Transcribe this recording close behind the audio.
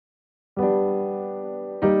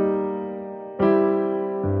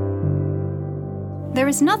there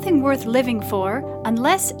is nothing worth living for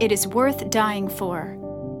unless it is worth dying for.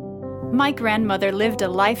 My grandmother lived a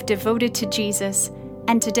life devoted to Jesus,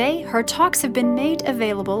 and today her talks have been made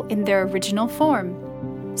available in their original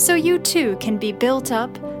form. So you too can be built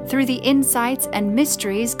up through the insights and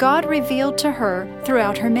mysteries God revealed to her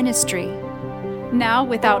throughout her ministry. Now,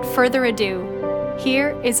 without further ado,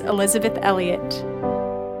 here is Elizabeth Elliot.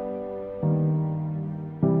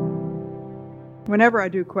 Whenever I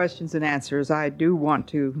do questions and answers, I do want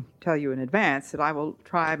to tell you in advance that I will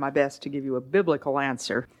try my best to give you a biblical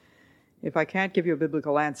answer. If I can't give you a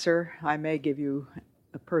biblical answer, I may give you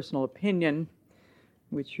a personal opinion,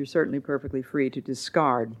 which you're certainly perfectly free to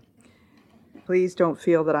discard. Please don't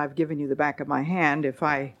feel that I've given you the back of my hand. If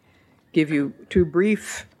I give you too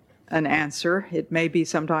brief an answer, it may be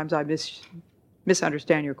sometimes I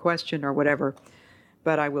misunderstand your question or whatever,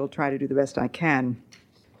 but I will try to do the best I can.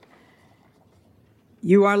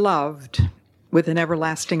 You are loved with an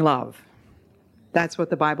everlasting love. That's what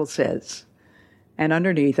the Bible says. And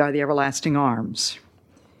underneath are the everlasting arms.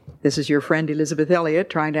 This is your friend Elizabeth Elliot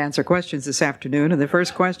trying to answer questions this afternoon. And the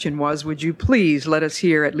first question was, would you please let us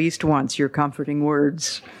hear at least once your comforting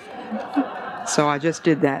words? So I just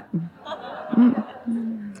did that.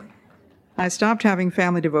 I stopped having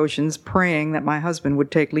family devotions praying that my husband would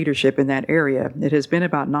take leadership in that area. It has been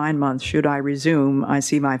about 9 months. Should I resume, I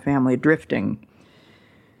see my family drifting.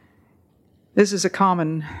 This is a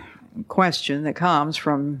common question that comes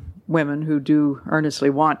from women who do earnestly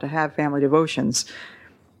want to have family devotions.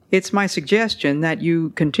 It's my suggestion that you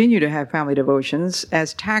continue to have family devotions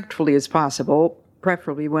as tactfully as possible,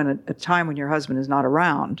 preferably when at a time when your husband is not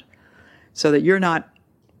around, so that you're not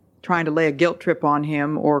trying to lay a guilt trip on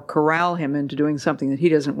him or corral him into doing something that he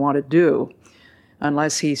doesn't want to do.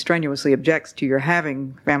 Unless he strenuously objects to your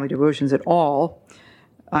having family devotions at all,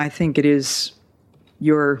 I think it is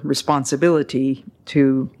your responsibility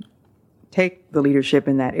to take the leadership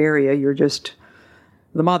in that area. You're just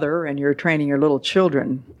the mother and you're training your little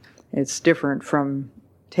children. It's different from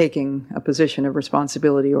taking a position of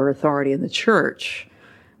responsibility or authority in the church,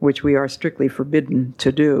 which we are strictly forbidden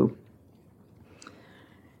to do.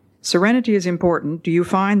 Serenity is important. Do you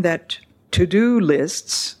find that to-do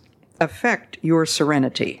lists affect your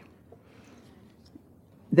serenity?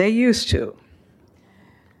 They used to.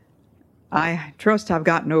 I trust I've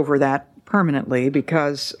gotten over that permanently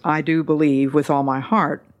because I do believe with all my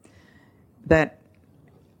heart that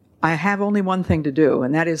I have only one thing to do,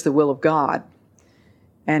 and that is the will of God.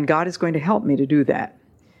 And God is going to help me to do that.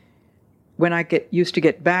 When I used to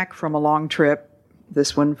get back from a long trip,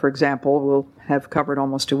 this one, for example, will have covered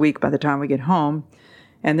almost a week by the time we get home,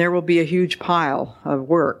 and there will be a huge pile of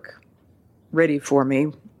work ready for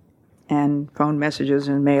me, and phone messages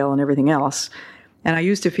and mail and everything else. And I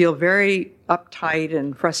used to feel very uptight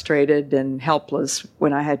and frustrated and helpless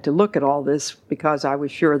when I had to look at all this because I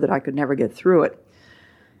was sure that I could never get through it.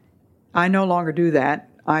 I no longer do that.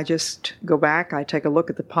 I just go back, I take a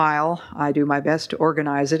look at the pile, I do my best to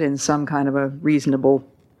organize it in some kind of a reasonable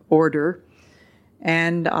order,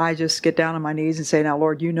 and I just get down on my knees and say, now,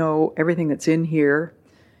 Lord, you know everything that's in here.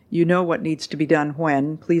 You know what needs to be done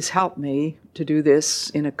when. Please help me to do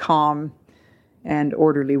this in a calm and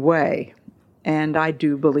orderly way. And I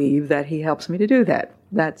do believe that he helps me to do that.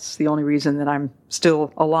 That's the only reason that I'm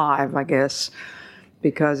still alive, I guess,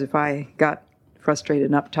 because if I got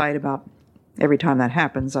frustrated and uptight about every time that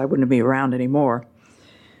happens, I wouldn't be around anymore.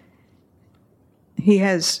 He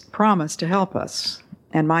has promised to help us,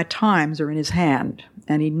 and my times are in his hand,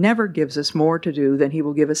 and he never gives us more to do than he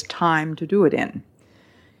will give us time to do it in.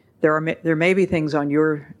 There may be things on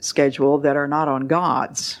your schedule that are not on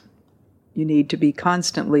God's. You need to be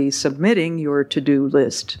constantly submitting your to-do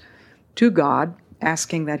list to God,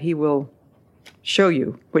 asking that he will show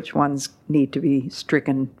you which ones need to be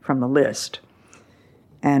stricken from the list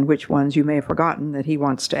and which ones you may have forgotten that he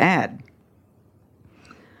wants to add.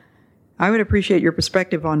 I would appreciate your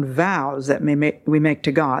perspective on vows that we make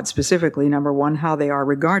to God, specifically, number one, how they are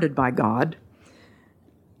regarded by God.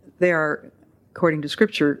 They are, according to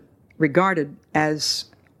Scripture, regarded as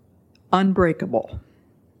unbreakable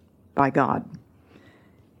by God.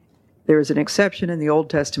 There is an exception in the Old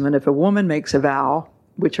Testament. If a woman makes a vow,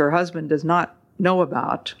 which her husband does not know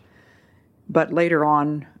about, but later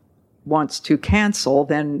on wants to cancel,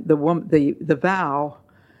 then the vow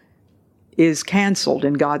is canceled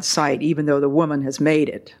in God's sight, even though the woman has made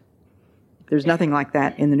it. There's nothing like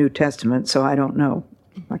that in the New Testament, so I don't know.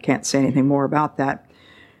 I can't say anything more about that.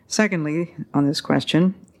 Secondly, on this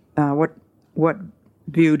question, what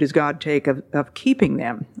view does God take of keeping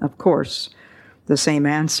them? Of course, the same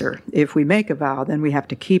answer. If we make a vow, then we have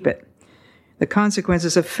to keep it. The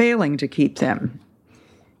consequences of failing to keep them.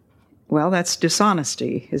 Well, that's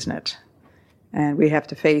dishonesty, isn't it? And we have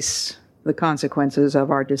to face the consequences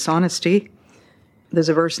of our dishonesty. There's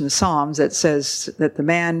a verse in the Psalms that says that the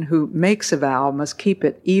man who makes a vow must keep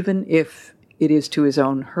it even if it is to his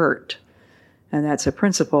own hurt. And that's a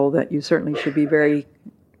principle that you certainly should be very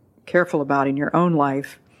careful about in your own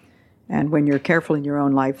life. And when you're careful in your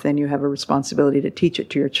own life, then you have a responsibility to teach it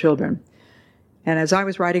to your children. And as I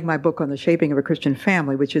was writing my book on the shaping of a Christian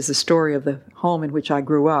family, which is the story of the home in which I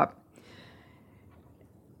grew up,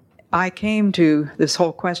 I came to this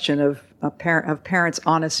whole question of parents'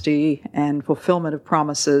 honesty and fulfillment of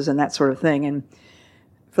promises and that sort of thing. And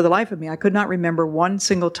for the life of me, I could not remember one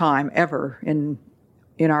single time ever in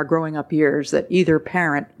our growing up years that either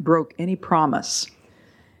parent broke any promise.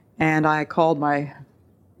 And I called my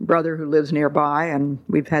brother who lives nearby, and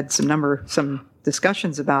we've had some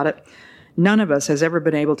discussions about it. None of us has ever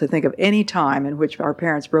been able to think of any time in which our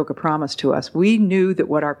parents broke a promise to us. We knew that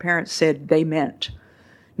what our parents said they meant,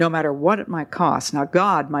 no matter what it might cost. Now,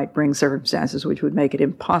 God might bring circumstances which would make it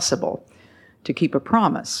impossible to keep a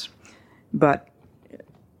promise. But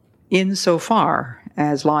insofar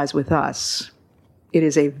as lies with us, it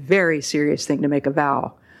is a very serious thing to make a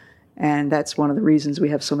vow. And that's one of the reasons we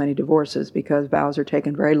have so many divorces, because vows are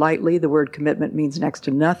taken very lightly. The word commitment means next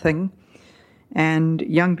to nothing. And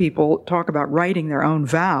young people talk about writing their own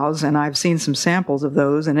vows, and I've seen some samples of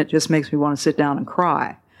those, and it just makes me want to sit down and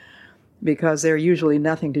cry, because they're usually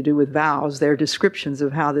nothing to do with vows. They're descriptions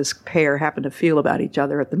of how this pair happened to feel about each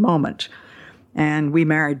other at the moment. And we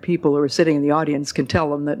married people who are sitting in the audience can tell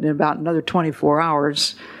them that in about another 24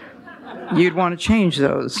 hours, you'd want to change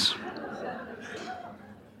those.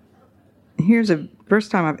 Here's the first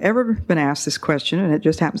time I've ever been asked this question, and it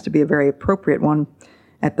just happens to be a very appropriate one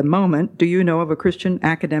at the moment. Do you know of a Christian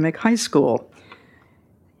academic high school?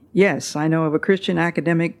 Yes, I know of a Christian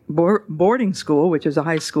academic boarding school, which is a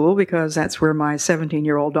high school, because that's where my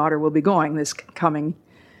 17-year-old daughter will be going this coming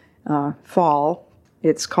fall.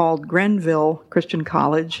 It's called Grenville Christian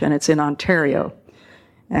College, and it's in Ontario.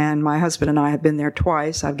 And my husband and I have been there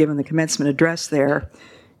twice. I've given the commencement address there.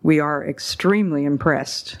 We are extremely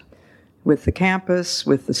impressed with the campus,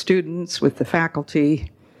 with the students, with the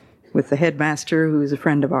faculty, with the headmaster, who is a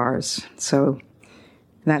friend of ours. So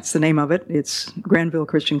that's the name of it. It's Grenville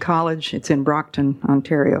Christian College. It's in Brockton,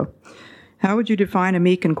 Ontario. How would you define a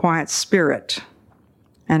meek and quiet spirit,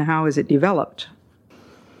 and how is it developed?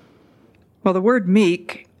 Well, the word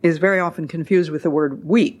meek is very often confused with the word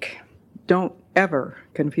weak. Don't ever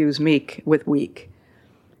confuse meek with weak.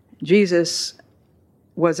 Jesus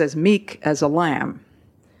was as meek as a lamb.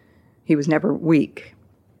 He was never weak.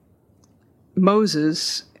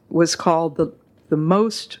 Moses was called the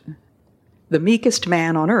meekest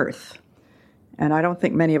man on earth. And I don't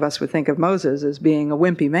think many of us would think of Moses as being a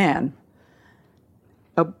wimpy man.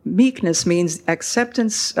 Meekness means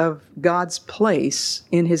acceptance of God's place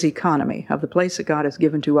in his economy, of the place that God has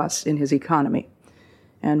given to us in his economy.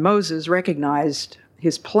 And Moses recognized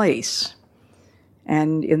his place.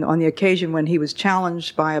 And on the occasion when he was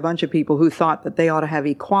challenged by a bunch of people who thought that they ought to have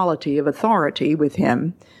equality of authority with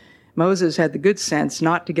him, Moses had the good sense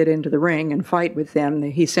not to get into the ring and fight with them.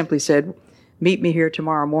 He simply said, "Meet me here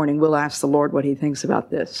tomorrow morning. We'll ask the Lord what he thinks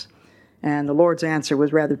about this." And the Lord's answer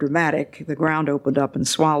was rather dramatic. The ground opened up and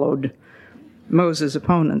swallowed Moses'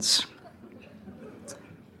 opponents.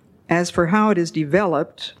 As for how it is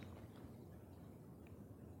developed,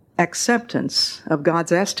 acceptance of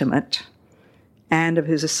God's estimate and of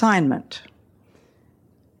his assignment.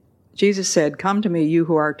 Jesus said, "Come to me, you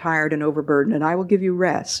who are tired and overburdened, and I will give you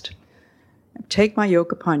rest. Take my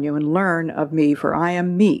yoke upon you and learn of me, for I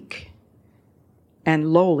am meek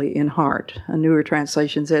and lowly in heart." A newer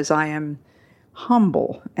translation says, "I am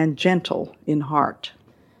humble and gentle in heart,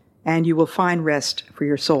 and you will find rest for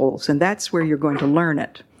your souls." And that's where you're going to learn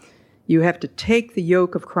it. You have to take the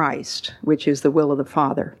yoke of Christ, which is the will of the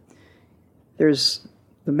Father. There's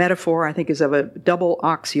the metaphor, I think, is of a double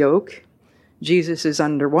ox yoke. Jesus is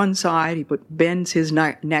under one side. He bends his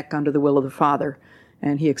neck under the will of the Father,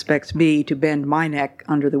 and he expects me to bend my neck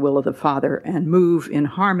under the will of the Father and move in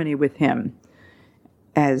harmony with him,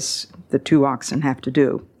 as the two oxen have to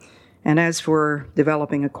do. And as for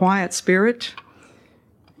developing a quiet spirit,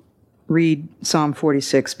 read Psalm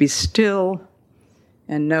 46, "Be still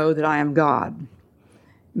and know that I am God."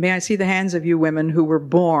 May I see the hands of you women who were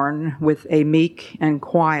born with a meek and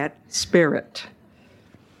quiet spirit.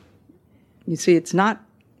 You see, it's not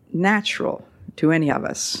natural to any of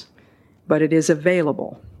us, but it is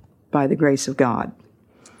available by the grace of God.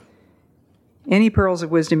 Any pearls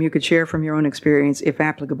of wisdom you could share from your own experience, if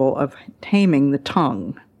applicable, of taming the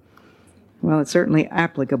tongue? Well, it's certainly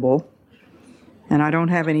applicable. And I don't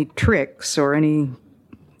have any tricks or any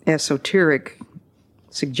esoteric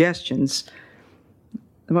suggestions.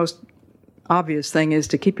 The most obvious thing is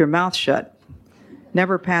to keep your mouth shut.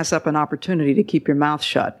 Never pass up an opportunity to keep your mouth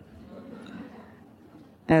shut.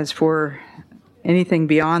 As for anything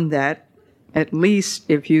beyond that, at least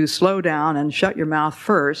if you slow down and shut your mouth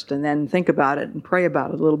first and then think about it and pray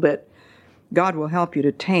about it a little bit, God will help you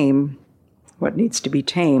to tame what needs to be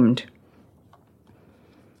tamed.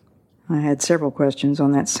 I had several questions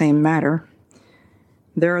on that same matter.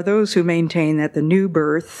 There are those who maintain that the new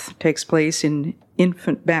birth takes place in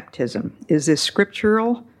infant baptism. Is this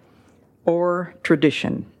scriptural or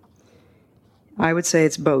tradition? I would say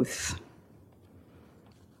it's both.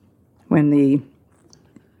 When the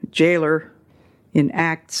jailer in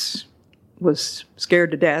Acts was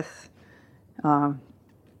scared to death,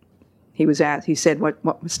 he said, what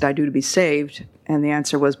must I do to be saved? And the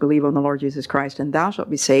answer was, believe on the Lord Jesus Christ, and thou shalt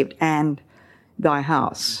be saved, and thy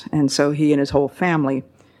house. And so he and his whole family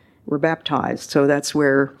were baptized. So that's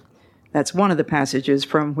one of the passages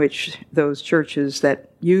from which those churches that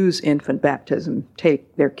use infant baptism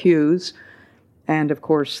take their cues. And of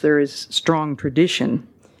course, there is strong tradition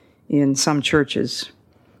in some churches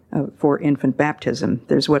for infant baptism.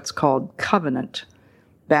 There's what's called covenant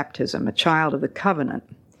baptism. A child of the covenant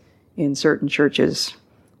in certain churches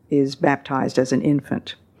is baptized as an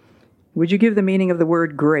infant. Would you give the meaning of the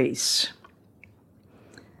word grace?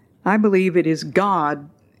 I believe it is God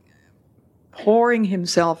pouring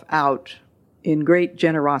himself out in great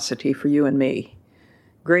generosity for you and me.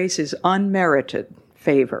 Grace is unmerited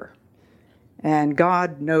favor. And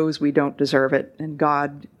God knows we don't deserve it, and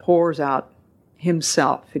God pours out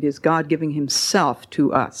himself. It is God giving himself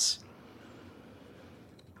to us.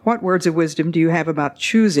 What words of wisdom do you have about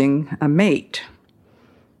choosing a mate?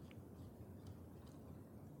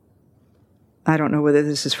 I don't know whether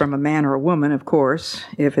this is from a man or a woman, of course.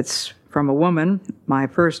 If it's from a woman, my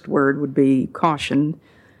first word would be caution.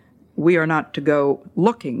 We are not to go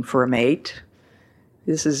looking for a mate.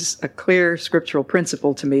 This is a clear scriptural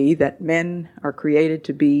principle to me that men are created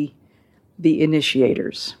to be the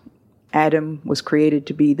initiators. Adam was created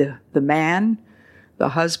to be the man, the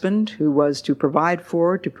husband who was to provide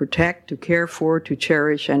for, to protect, to care for, to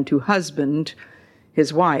cherish, and to husband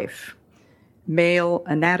his wife. Male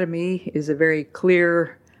anatomy is a very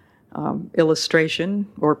clear illustration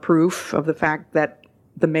or proof of the fact that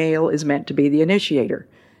the male is meant to be the initiator.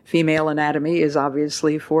 Female anatomy is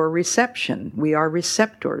obviously for reception. We are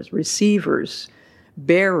receptors, receivers,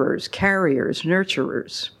 bearers, carriers,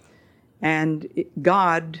 nurturers. And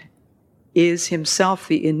God is himself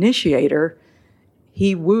the initiator.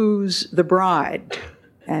 He woos the bride.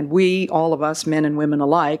 And we, all of us, men and women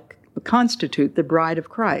alike, constitute the bride of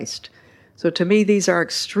Christ. So to me, these are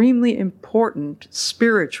extremely important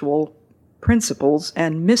spiritual principles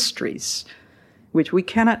and mysteries which we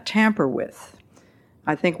cannot tamper with.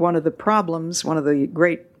 I think one of the problems, one of the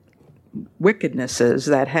great wickednesses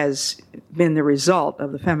that has been the result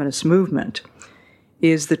of the feminist movement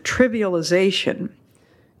is the trivialization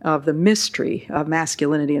of the mystery of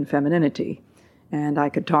masculinity and femininity. And I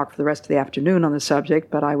could talk for the rest of the afternoon on the subject,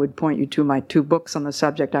 but I would point you to my 2 books on the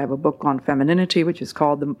subject. I have a book on femininity, which is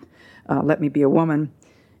called Let Me Be a Woman,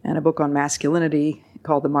 and a book on masculinity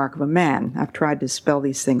called The Mark of a Man. I've tried to spell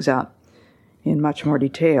these things out in much more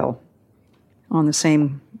detail. On the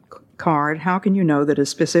same card, how can you know that a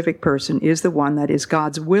specific person is the one that is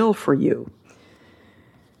God's will for you?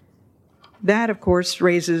 That, of course,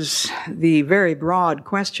 raises the very broad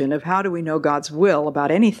question of how do we know God's will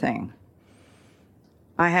about anything?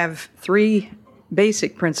 I have 3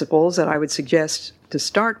 basic principles that I would suggest to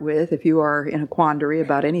start with if you are in a quandary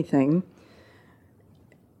about anything.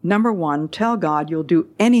 Number 1, tell God you'll do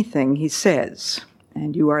anything he says,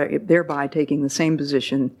 and you are thereby taking the same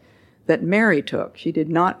position that Mary took. She did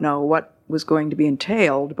not know what was going to be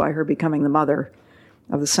entailed by her becoming the mother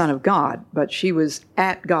of the Son of God, but she was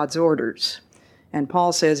at God's orders. And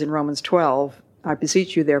Paul says in Romans 12, I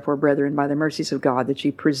beseech you therefore, brethren, by the mercies of God, that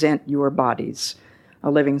ye present your bodies a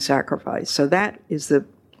living sacrifice. So that is the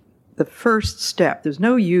first step. There's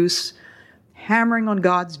no use hammering on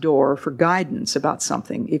God's door for guidance about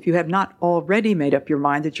something if you have not already made up your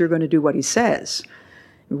mind that you're going to do what he says.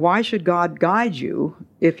 Why should God guide you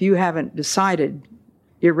if you haven't decided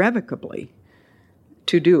irrevocably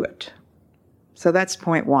to do it? So that's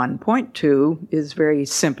point 1. Point 2 is very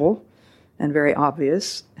simple and very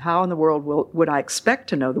obvious. How in the world would I expect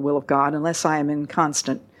to know the will of God unless I am in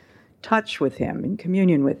constant touch with him, in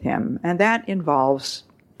communion with him? And that involves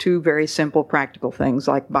 2 very simple practical things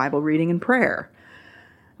like Bible reading and prayer.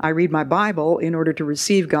 I read my Bible in order to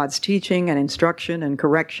receive God's teaching and instruction and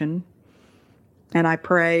correction. And I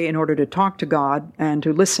pray in order to talk to God and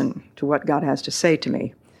to listen to what God has to say to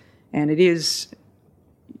me. And it is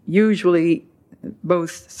usually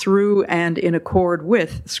both through and in accord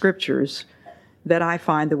with Scriptures that I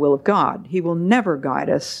find the will of God. He will never guide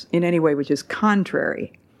us in any way which is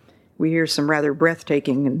contrary. We hear some rather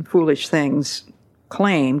breathtaking and foolish things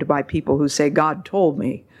claimed by people who say, God told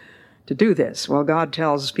me to do this. Well, God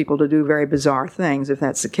tells people to do very bizarre things, if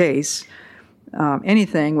that's the case.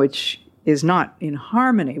 Anything which is not in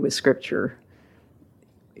harmony with Scripture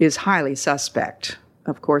is highly suspect.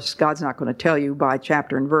 Of course, God's not going to tell you by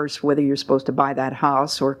chapter and verse whether you're supposed to buy that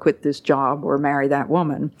house or quit this job or marry that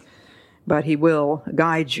woman, but He will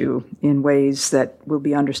guide you in ways that will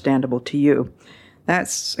be understandable to you.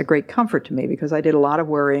 That's a great comfort to me, because I did a lot of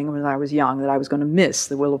worrying when I was young that I was going to miss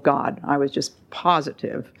the will of God. I was just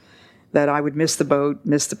positive that I would miss the boat,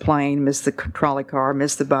 miss the plane, miss the trolley car,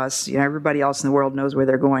 miss the bus. Everybody else in the world knows where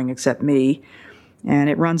they're going except me. And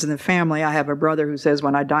it runs in the family. I have a brother who says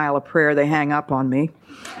when I dial a prayer, they hang up on me.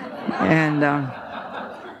 And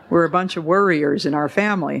we're a bunch of worriers in our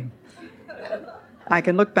family. I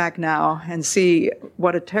can look back now and see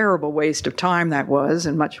what a terrible waste of time that was,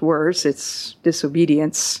 and much worse, it's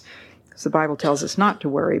disobedience, because the Bible tells us not to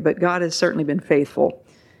worry, but God has certainly been faithful.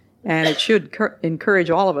 And it should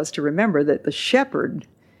encourage all of us to remember that the shepherd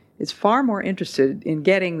is far more interested in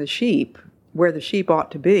getting the sheep where the sheep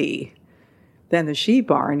ought to be than the sheep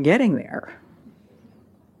are in getting there.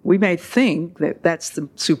 We may think that that's the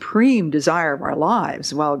supreme desire of our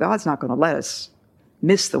lives. Well, God's not going to let us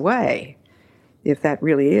miss the way, if that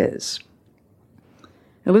really is.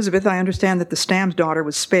 Elizabeth, I understand that the Stam's daughter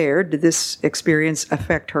was spared. Did this experience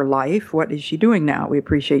affect her life? What is she doing now? We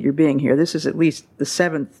appreciate your being here. This is at least the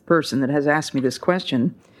 7th person that has asked me this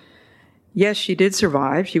question. Yes, she did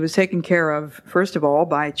survive. She was taken care of, first of all,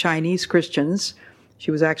 by Chinese Christians.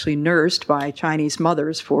 She was actually nursed by Chinese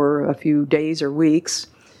mothers for a few days or weeks.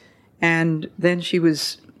 And then she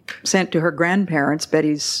was sent to her grandparents,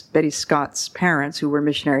 Betty Scott's parents, who were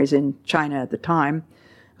missionaries in China at the time.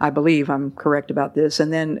 I believe I'm correct about this.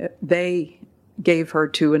 And then they gave her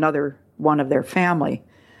to another one of their family,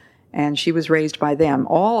 and she was raised by them.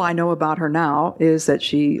 All I know about her now is that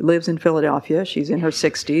she lives in Philadelphia. She's in her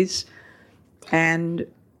 60s, and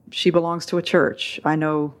she belongs to a church. I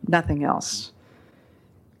know nothing else.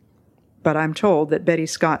 But I'm told that Betty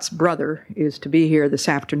Scott's brother is to be here this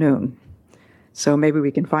afternoon. So maybe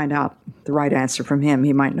we can find out the right answer from him.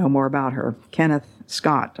 He might know more about her. Kenneth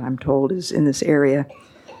Scott, I'm told, is in this area.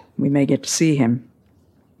 We may get to see him.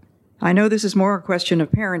 I know this is more a question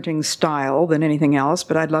of parenting style than anything else,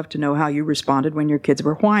 but I'd love to know how you responded when your kids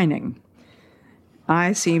were whining.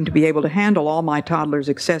 I seem to be able to handle all my toddler's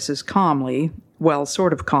excesses calmly, well,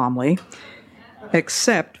 sort of calmly,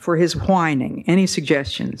 except for his whining. Any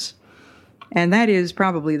suggestions? And that is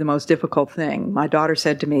probably the most difficult thing. My daughter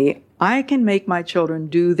said to me, I can make my children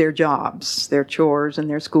do their jobs, their chores and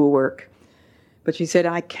their schoolwork. But she said,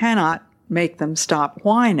 I cannot make them stop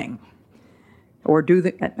whining, or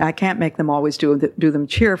I can't make them always do them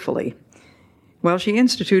cheerfully. Well, she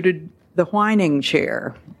instituted the whining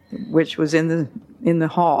chair, which was in the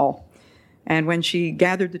hall. And when she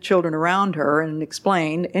gathered the children around her and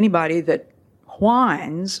explained, anybody that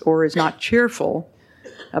whines or is not cheerful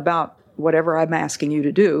about whatever I'm asking you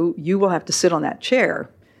to do, you will have to sit on that chair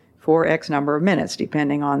for X number of minutes,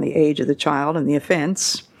 depending on the age of the child and the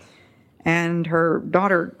offense. And her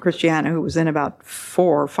daughter, Christiana, who was then about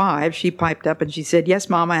 4 or 5, she piped up and she said, yes,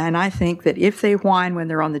 Mama, and I think that if they whine when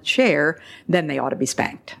they're on the chair, then they ought to be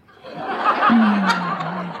spanked.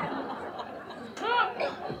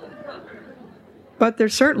 But there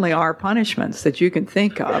certainly are punishments that you can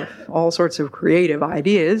think of, all sorts of creative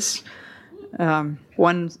ideas.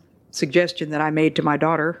 One suggestion that I made to my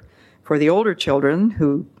daughter for the older children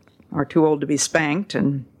who are too old to be spanked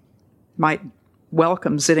and might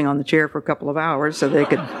welcome sitting on the chair for a couple of hours so they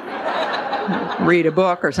could read a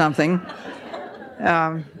book or something.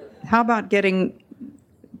 How about getting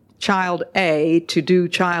child A to do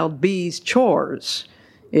child B's chores?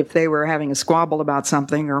 If they were having a squabble about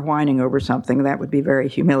something or whining over something, that would be very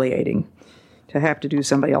humiliating, to have to do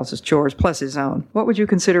somebody else's chores plus his own. What would you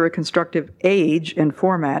consider a constructive age and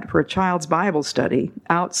format for a child's Bible study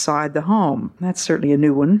outside the home? That's certainly a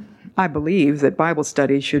new one. I believe that Bible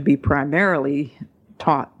studies should be primarily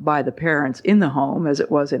taught by the parents in the home, as it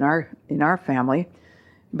was in our family.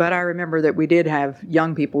 But I remember that we did have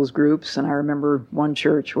young people's groups, and I remember one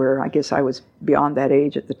church where I guess I was beyond that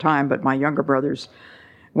age at the time, but my younger brothers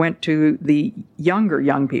went to the younger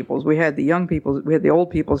young peoples. We had the old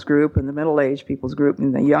people's group and the middle-aged people's group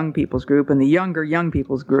and the young people's group and the younger young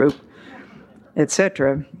people's group,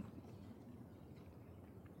 etc.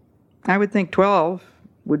 I would think 12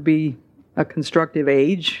 would be a constructive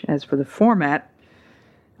age. As for the format,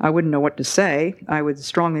 I wouldn't know what to say. I would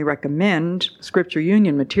strongly recommend Scripture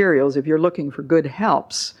Union materials if you're looking for good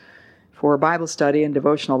helps for Bible study and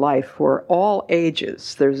devotional life for all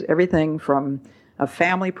ages. There's everything from a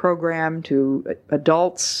family program to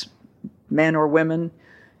adults, men or women,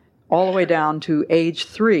 all the way down to age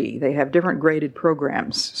 3. They have different graded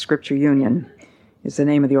programs. Scripture Union is the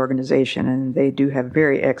name of the organization, and they do have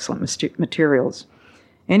very excellent materials.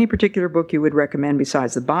 Any particular book you would recommend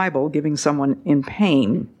besides the Bible, giving someone in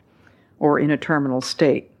pain or in a terminal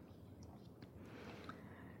state?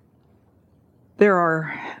 There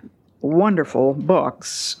are wonderful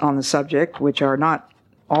books on the subject which are not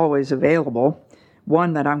always available.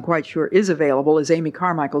 One that I'm quite sure is available is Amy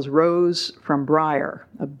Carmichael's Rose from Briar,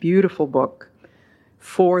 a beautiful book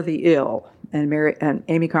for the ill. And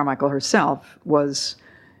Amy Carmichael herself was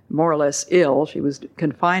more or less ill. She was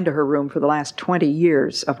confined to her room for the last 20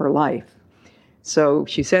 years of her life. So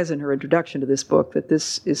she says in her introduction to this book that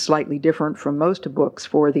this is slightly different from most books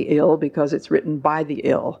for the ill because it's written by the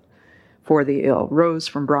ill, for the ill. Rose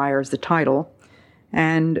from Briar is the title.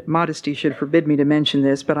 And modesty should forbid me to mention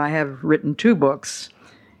this, but I have written 2 books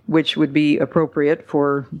which would be appropriate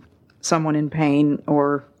for someone in pain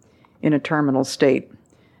or in a terminal state.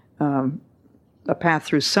 A Path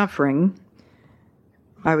Through Suffering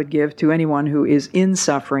I would give to anyone who is in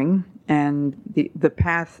suffering, and the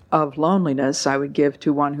Path of Loneliness I would give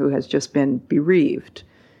to one who has just been bereaved.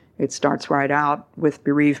 It starts right out with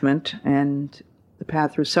bereavement, and the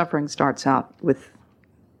Path Through Suffering starts out with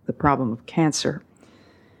the problem of cancer.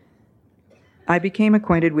 I became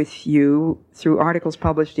acquainted with you through articles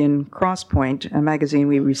published in Crosspoint, a magazine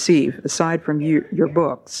we receive. Aside from your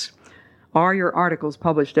books, are your articles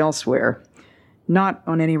published elsewhere? Not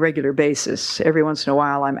on any regular basis. Every once in a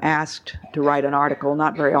while I'm asked to write an article,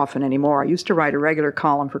 not very often anymore. I used to write a regular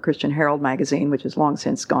column for Christian Herald magazine, which has long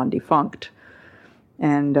since gone defunct.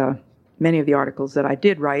 And many of the articles that I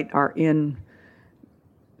did write are in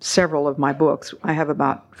several of my books. I have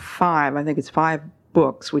about 5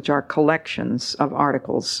 books, which are collections of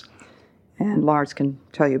articles. And Lars can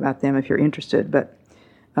tell you about them if you're interested. But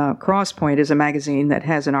Crosspoint is a magazine that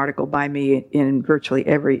has an article by me in virtually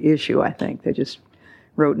every issue, I think. They just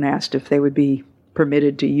wrote and asked if they would be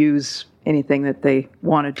permitted to use anything that they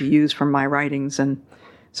wanted to use from my writings. And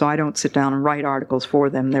so I don't sit down and write articles for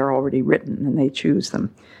them. They're already written, and they choose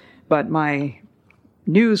them. But my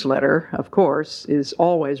newsletter, of course, is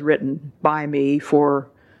always written by me for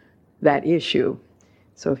that issue.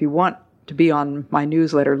 So if you want to be on my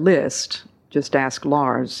newsletter list, just ask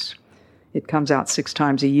Lars. It comes out 6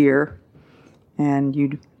 times a year, and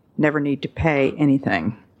you never need to pay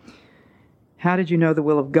anything. How did you know the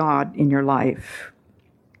will of God in your life?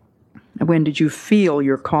 When did you feel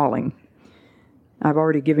your calling? I've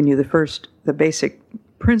already given you the basic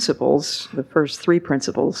principles, the first 3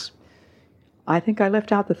 principles. I think I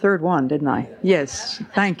left out the 3rd one, didn't I? Yes,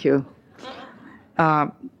 thank you.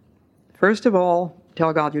 First of all,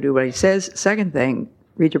 tell God you do what He says. Second thing,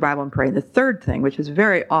 read your Bible and pray. The 3rd thing, which is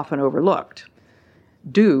very often overlooked,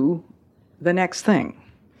 do the next thing.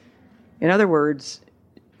 In other words,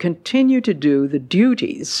 continue to do the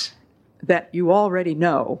duties that you already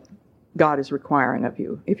know God is requiring of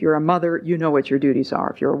you. If you're a mother, you know what your duties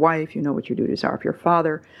are. If you're a wife, you know what your duties are. If you're a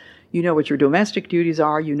father, you know what your domestic duties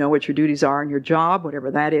are. You know what your duties are in your job,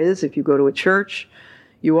 whatever that is. If you go to a church,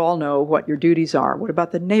 you all know what your duties are. What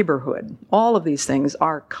about the neighborhood? All of these things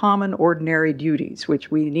are common, ordinary duties,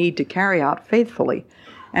 which we need to carry out faithfully.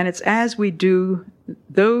 And it's as we do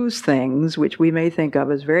those things, which we may think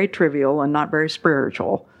of as very trivial and not very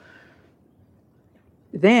spiritual,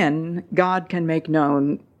 then God can make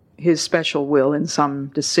known His special will in some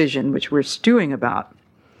decision which we're stewing about.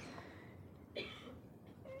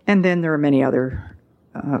 And then there are many other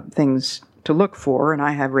things to look for, and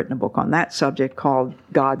I have written a book on that subject called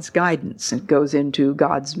God's Guidance. It goes into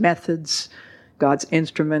God's methods, God's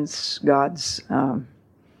instruments, God's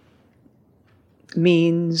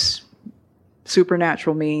means,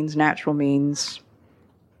 supernatural means, natural means.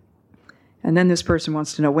 And then this person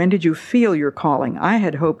wants to know, when did you feel your calling? I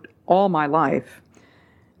had hoped all my life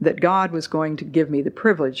that God was going to give me the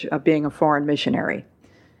privilege of being a foreign missionary.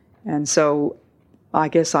 And so I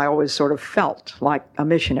guess I always sort of felt like a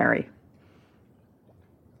missionary.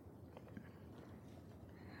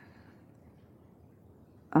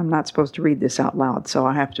 I'm not supposed to read this out loud, so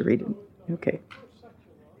I have to read it.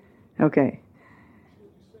 Okay.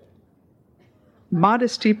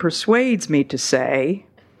 Modesty persuades me to say,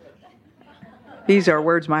 these are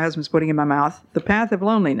words my husband's putting in my mouth, the path of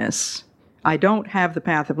loneliness. I don't have the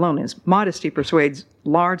path of loneliness. Modesty persuades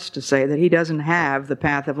large to say that he doesn't have the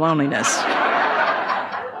path of loneliness.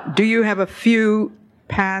 Do you have a few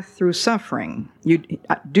path through suffering? You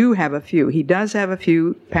do have a few. He does have a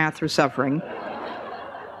few path through suffering.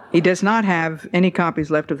 He does not have any copies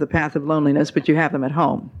left of the path of loneliness, but you have them at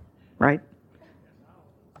home, right?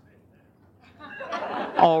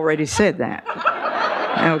 Already said that.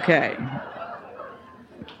 Okay.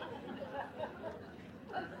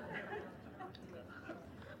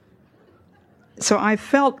 So I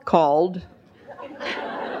felt called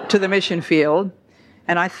to the mission field,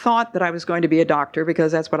 and I thought that I was going to be a doctor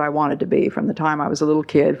because that's what I wanted to be from the time I was a little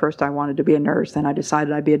kid. First I wanted to be a nurse, then I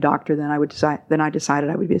decided I'd be a doctor, then I decided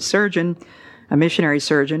I would be a surgeon, a missionary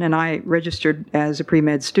surgeon, and I registered as a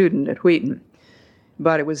pre-med student at Wheaton.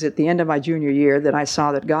 But it was at the end of my junior year that I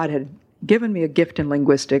saw that God had given me a gift in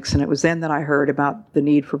linguistics, and it was then that I heard about the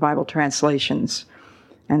need for Bible translations.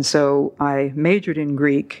 And so I majored in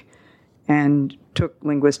Greek and took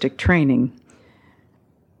linguistic training.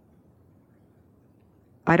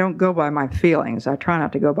 I don't go by my feelings. I try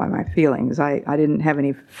not to go by my feelings. I didn't have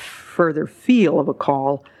any further feel of a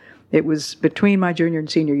call. It was between my junior and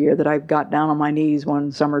senior year that I got down on my knees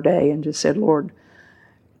one summer day and just said, Lord,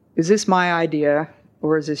 is this my idea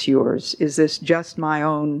or is this yours? Is this just my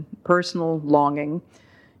own personal longing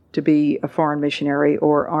to be a foreign missionary,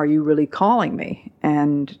 or are you really calling me?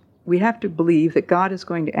 And we have to believe that God is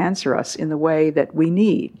going to answer us in the way that we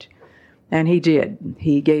need. And he did.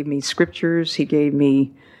 He gave me scriptures. He gave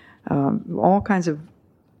me all kinds of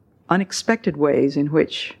unexpected ways in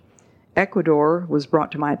which Ecuador was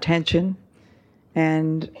brought to my attention.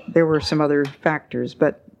 And there were some other factors.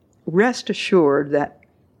 But rest assured that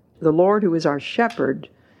the Lord, who is our shepherd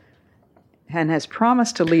and has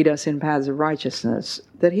promised to lead us in paths of righteousness,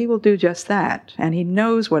 that he will do just that. And he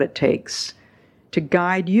knows what it takes to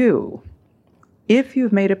guide you if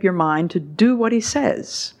you've made up your mind to do what he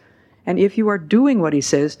says. And if you are doing what he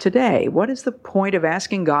says today, what is the point of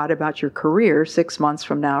asking God about your career 6 months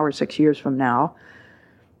from now or 6 years from now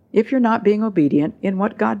if you're not being obedient in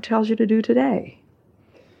what God tells you to do today?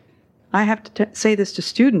 I have to say this to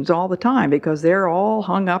students all the time because they're all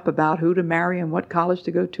hung up about who to marry and what college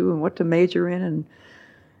to go to and what to major in and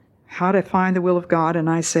how to find the will of God. And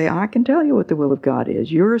I say, I can tell you what the will of God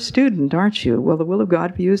is. You're a student, aren't you? Well, the will of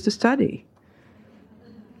God for you is to study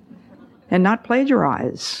and not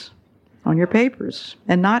plagiarize on your papers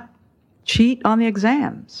and not cheat on the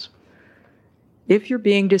exams. If you're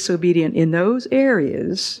being disobedient in those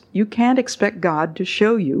areas, you can't expect God to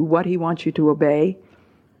show you what he wants you to obey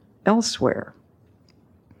elsewhere.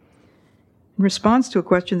 In response to a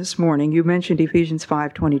question this morning, you mentioned Ephesians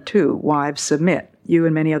 5:22, wives submit. You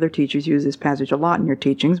and many other teachers use this passage a lot in your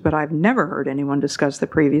teachings, but I've never heard anyone discuss the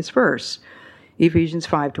previous verse. Ephesians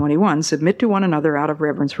 5:21, submit to one another out of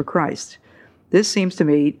reverence for Christ. This seems to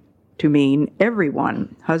me to mean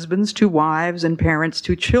everyone, husbands to wives and parents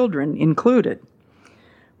to children included.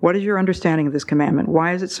 What is your understanding of this commandment?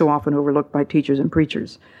 Why is it so often overlooked by teachers and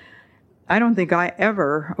preachers? I don't think I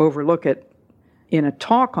ever overlook it in a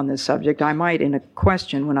talk on this subject. I might in a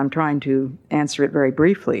question when I'm trying to answer it very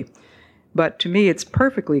briefly. But to me, it's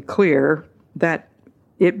perfectly clear that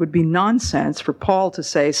it would be nonsense for Paul to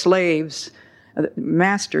say, slaves,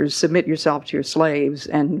 masters, submit yourself to your slaves,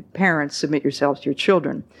 and parents, submit yourselves to your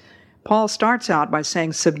children. Paul starts out by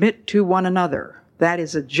saying, submit to one another. That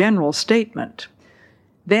is a general statement.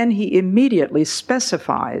 Then he immediately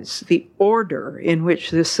specifies the order in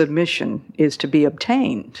which this submission is to be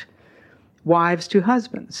obtained. Wives to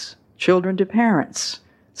husbands, children to parents,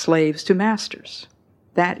 slaves to masters.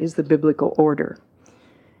 That is the biblical order.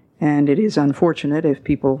 And it is unfortunate if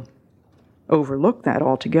people overlook that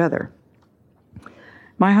altogether.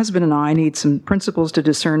 My husband and I need some principles to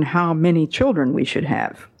discern how many children we should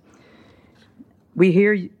have. We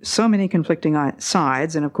hear so many conflicting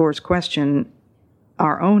sides and, of course, question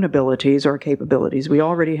our own abilities or capabilities. We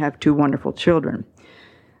already have 2 wonderful children.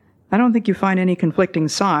 I don't think you find any conflicting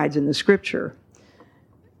sides in the Scripture.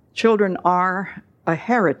 Children are a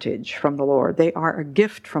heritage from the Lord. They are a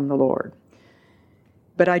gift from the Lord.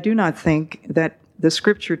 But I do not think that the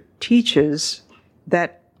Scripture teaches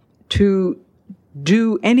that to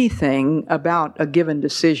do anything about a given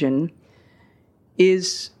decision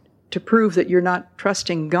is to prove that you're not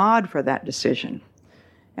trusting God for that decision.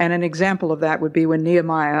 And an example of that would be when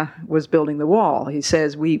Nehemiah was building the wall. He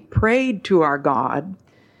says, we prayed to our God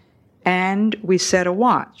and we set a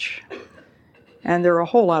watch. And there are a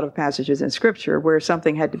whole lot of passages in Scripture where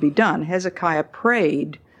something had to be done. Hezekiah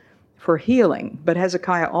prayed for healing, but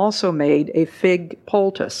Hezekiah also made a fig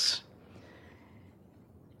poultice.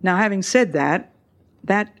 Now, having said that,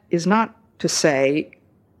 that is not to say,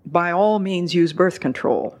 by all means, use birth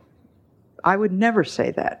control. I would never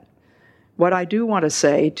say that. What I do want to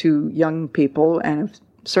say to young people, and it's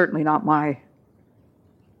certainly not my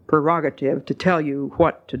prerogative to tell you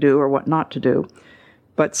what to do or what not to do,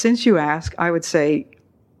 but since you ask, I would say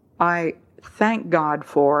I thank God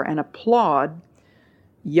for and applaud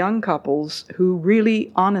young couples who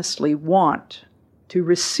really honestly want to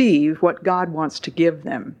receive what God wants to give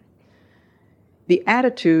them. The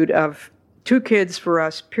attitude of 2 kids for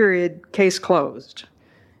us, period, case closed,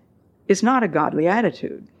 is not a godly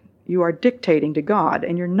attitude. You are dictating to God,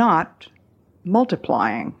 and you're not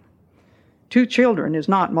multiplying. 2 children is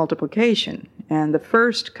not multiplication. And the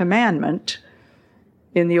first commandment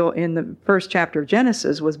in the first chapter of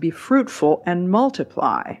Genesis was be fruitful and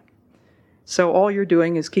multiply. So all you're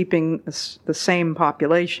doing is keeping the same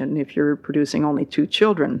population if you're producing only 2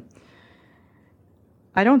 children.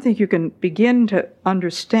 I don't think you can begin to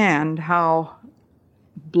understand how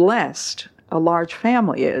blessed a large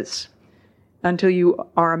family is until you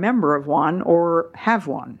are a member of one or have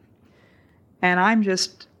one. And I'm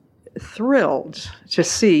just thrilled to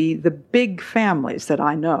see the big families that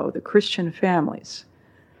I know, the Christian families.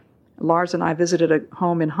 Lars and I visited a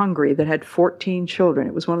home in Hungary that had 14 children.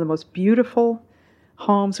 It was one of the most beautiful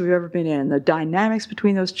homes we've ever been in. The dynamics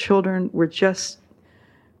between those children were just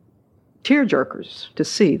tearjerkers to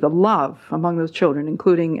see. The love among those children,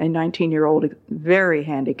 including a 19-year-old, very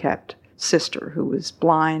handicapped sister who was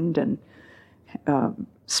blind and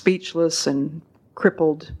speechless and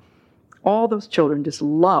crippled. All those children just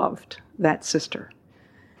loved that sister.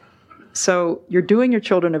 So you're doing your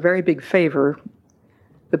children a very big favor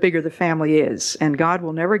the bigger the family is, and God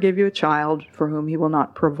will never give you a child for whom he will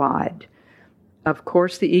not provide. Of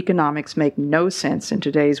course, the economics make no sense in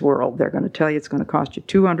today's world. They're going to tell you it's going to cost you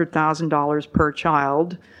 $200,000 per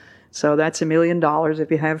child, so that's $1 million if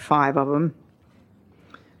you have 5 of them.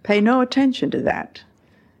 Pay no attention to that.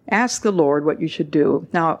 Ask the Lord what you should do.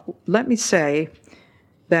 Now, let me say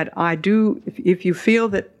that I do, if you feel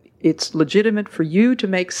that it's legitimate for you to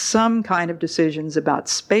make some kind of decisions about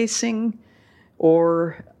spacing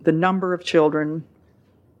or the number of children,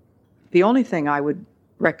 the only thing I would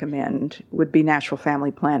recommend would be natural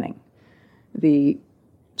family planning. The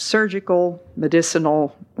surgical,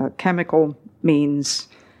 medicinal, chemical means,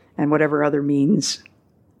 and whatever other means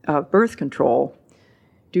of birth control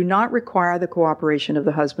do not require the cooperation of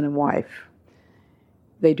the husband and wife.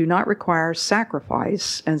 They do not require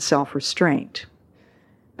sacrifice and self-restraint.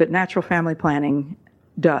 But natural family planning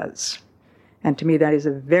does. And to me, that is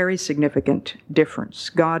a very significant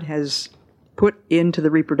difference. God has put into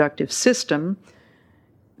the reproductive system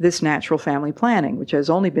this natural family planning, which has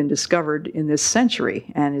only been discovered in this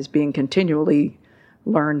century and is being continually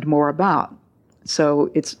learned more about.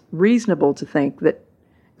 So it's reasonable to think that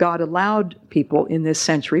God allowed people in this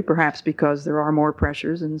century, perhaps because there are more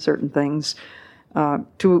pressures and certain things,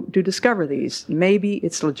 to discover these. Maybe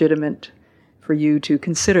it's legitimate for you to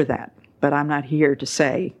consider that, but I'm not here to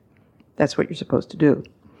say that's what you're supposed to do.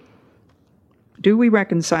 Do we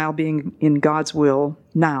reconcile being in God's will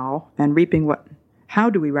now and reaping what? How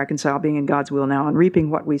do we reconcile being in God's will now and reaping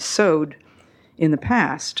what we sowed in the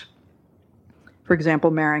past? For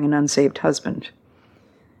example, marrying an unsaved husband.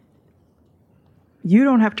 You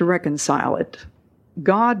don't have to reconcile it.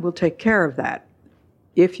 God will take care of that.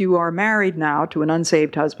 If you are married now to an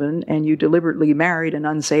unsaved husband and you deliberately married an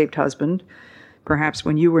unsaved husband, perhaps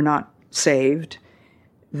when you were not saved,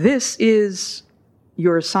 this is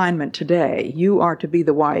your assignment today. You are to be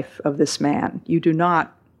the wife of this man. You do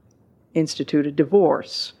not institute a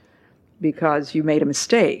divorce because you made a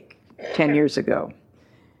mistake 10 years ago.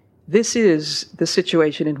 This is the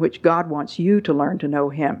situation in which God wants you to learn to know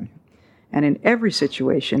him. And in every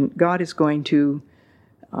situation, God is going to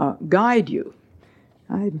guide you.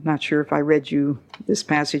 I'm not sure if I read you this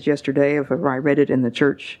passage yesterday, if I read it in the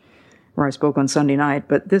church where I spoke on Sunday night,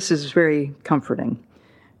 but this is very comforting.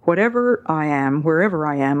 Whatever I am, wherever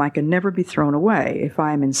I am, I can never be thrown away. If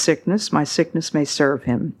I am in sickness, my sickness may serve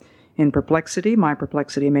him. In perplexity, my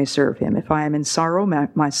perplexity may serve him. If I am in sorrow,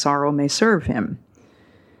 my sorrow may serve him.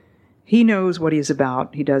 He knows what he is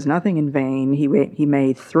about. He does nothing in vain. He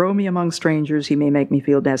may throw me among strangers. He may make me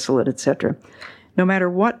feel desolate, etc. No matter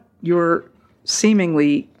what your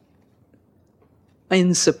seemingly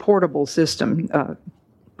insupportable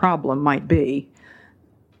problem might be,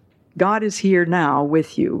 God is here now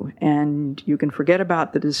with you, and you can forget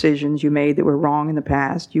about the decisions you made that were wrong in the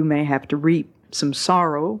past. You may have to reap some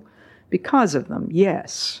sorrow because of them,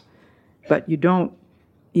 yes, but you don't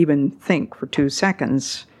even think for 2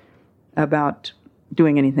 seconds about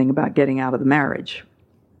doing anything about getting out of the marriage.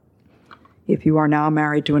 If you are now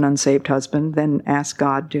married to an unsaved husband, then ask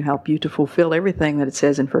God to help you to fulfill everything that it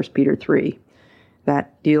says in 1 Peter 3.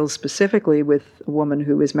 That deals specifically with a woman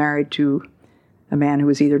who is married to a man who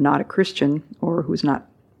is either not a Christian or who is not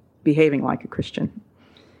behaving like a Christian.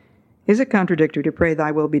 Is it contradictory to pray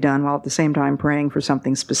thy will be done while at the same time praying for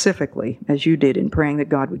something specifically, as you did in praying that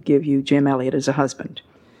God would give you Jim Elliot as a husband?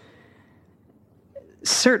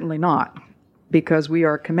 Certainly not, because we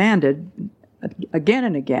are commanded again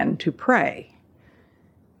and again to pray.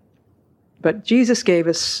 But Jesus gave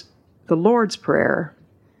us the Lord's Prayer,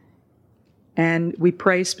 and we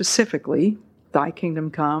pray specifically, thy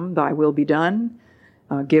kingdom come, thy will be done,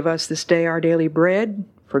 give us this day our daily bread,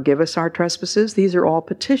 forgive us our trespasses. These are all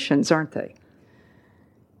petitions, aren't they?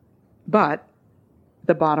 But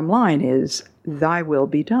the bottom line is, thy will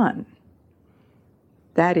be done.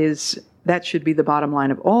 That should be the bottom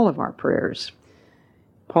line of all of our prayers.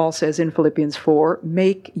 Paul says in Philippians 4,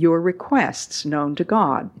 make your requests known to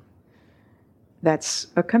God. That's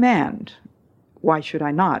a command. Why should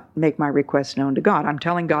I not make my requests known to God? I'm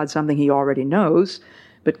telling God something he already knows,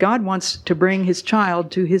 but God wants to bring his child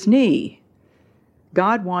to his knee.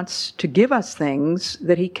 God wants to give us things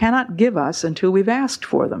that he cannot give us until we've asked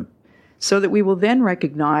for them, so that we will then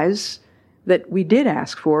recognize that we did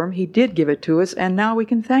ask for him, he did give it to us, and now we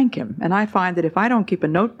can thank him. And I find that if I don't keep a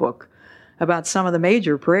notebook about some of the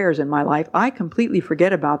major prayers in my life, I completely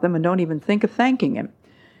forget about them and don't even think of thanking him.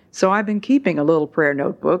 So I've been keeping a little prayer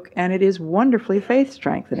notebook, and it is wonderfully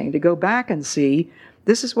faith-strengthening to go back and see,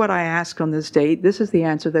 this is what I asked on this date, this is the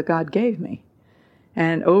answer that God gave me.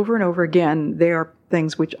 And over again, there are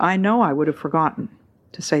things which I know I would have forgotten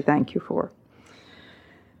to say thank you for.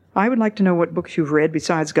 I would like to know what books you've read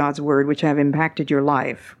besides God's Word which have impacted your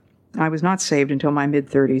life. I was not saved until my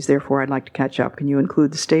mid-30s, therefore I'd like to catch up. Can you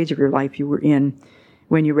include the stage of your life you were in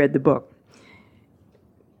when you read the book?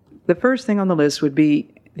 The first thing on the list would be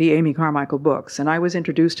the Amy Carmichael books, and I was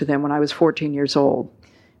introduced to them when I was 14 years old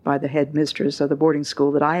by the head mistress of the boarding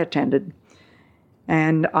school that I attended,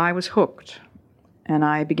 and I was hooked, and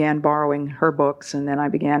I began borrowing her books, and then I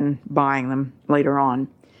began buying them later on.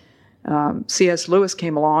 C.S. Lewis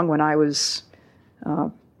came along when I was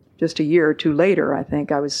just a year or two later, I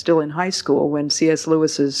think. I was still in high school when C.S.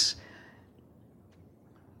 Lewis's,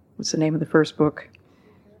 what's the name of the first book?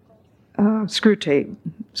 Screw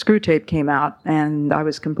Tape came out, and I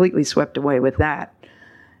was completely swept away with that,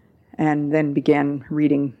 and then began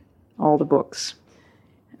reading all the books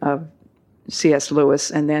of C.S.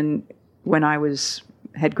 Lewis. And then when I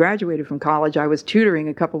had graduated from college, I was tutoring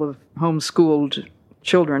a couple of homeschooled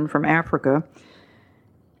children from Africa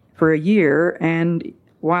for a year, and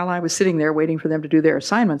while I was sitting there waiting for them to do their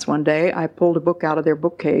assignments one day, I pulled a book out of their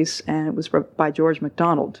bookcase, and it was by George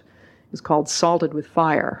MacDonald. It was called Salted with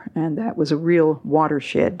Fire, and that was a real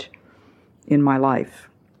watershed in my life.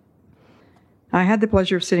 I had the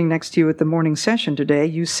pleasure of sitting next to you at the morning session today.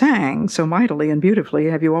 You sang so mightily and beautifully.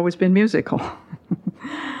 Have you always been musical?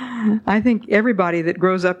 I think everybody that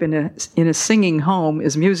grows up in a singing home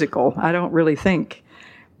is musical. I don't really think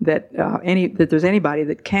that that there's anybody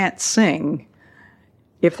that can't sing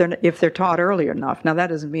if they're taught early enough. Now, that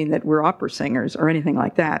doesn't mean that we're opera singers or anything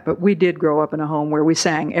like that, but we did grow up in a home where we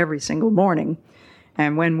sang every single morning.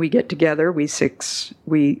 And when we get together,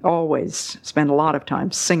 we always spend a lot of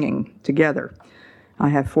time singing together. I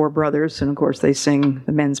have 4 brothers, and of course they sing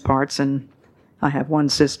the men's parts, and I have 1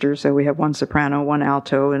 sister, so we have 1 soprano, 1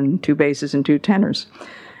 alto, and 2 basses and 2 tenors.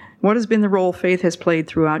 What has been the role faith has played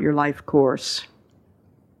throughout your life course?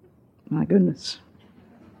 My goodness.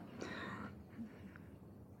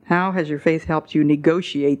 How has your faith helped you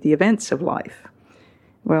negotiate the events of life?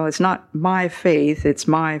 Well, it's not my faith, it's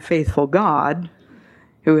my faithful God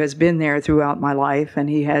who has been there throughout my life, and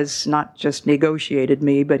he has not just negotiated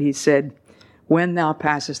me, but he said, when thou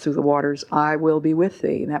passest through the waters, I will be with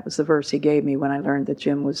thee. And that was the verse he gave me when I learned that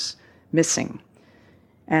Jim was missing.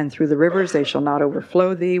 And through the rivers they shall not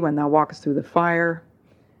overflow thee, when thou walkest through the fire.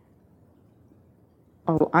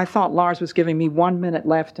 Oh, I thought Lars was giving me 1 minute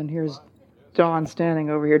left, and here's Don standing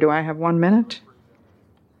over here. Do I have 1 minute?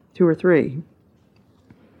 2 or 3?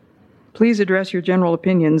 Please address your general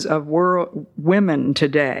opinions of women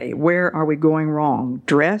today. Where are we going wrong?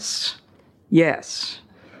 Dress? Yes.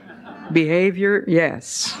 Behavior?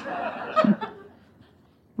 Yes.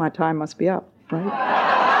 My time must be up, right?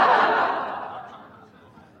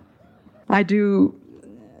 I do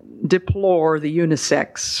deplore the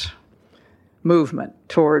unisex movement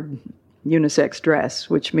toward unisex dress,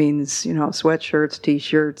 which means, sweatshirts,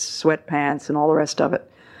 T-shirts, sweatpants, and all the rest of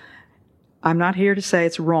it. I'm not here to say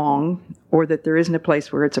it's wrong or that there isn't a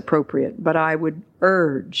place where it's appropriate, but I would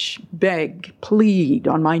urge, beg, plead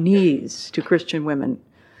on my knees to Christian women,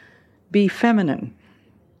 be feminine,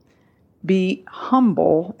 be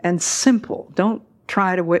humble and simple. Don't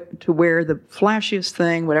try to wear the flashiest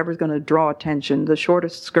thing, whatever's going to draw attention, the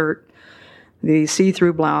shortest skirt, the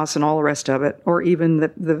see-through blouse and all the rest of it, or even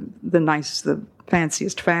the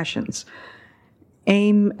fanciest fashions.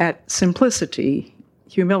 Aim at simplicity,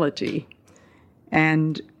 humility,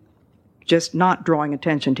 and just not drawing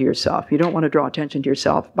attention to yourself. You don't want to draw attention to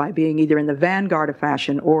yourself by being either in the vanguard of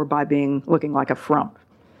fashion or by looking like a frump.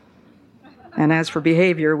 And as for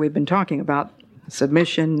behavior, we've been talking about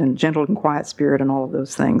submission and gentle and quiet spirit and all of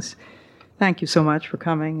those things. Thank you so much for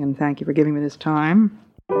coming, and thank you for giving me this time.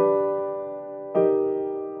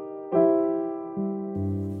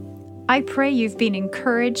 I pray you've been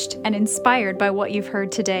encouraged and inspired by what you've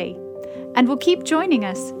heard today, and will keep joining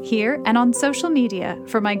us here and on social media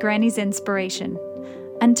for My Granny's inspiration.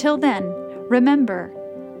 Until then, remember,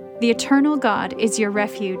 the eternal God is your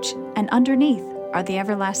refuge, and underneath are the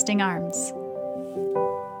everlasting arms.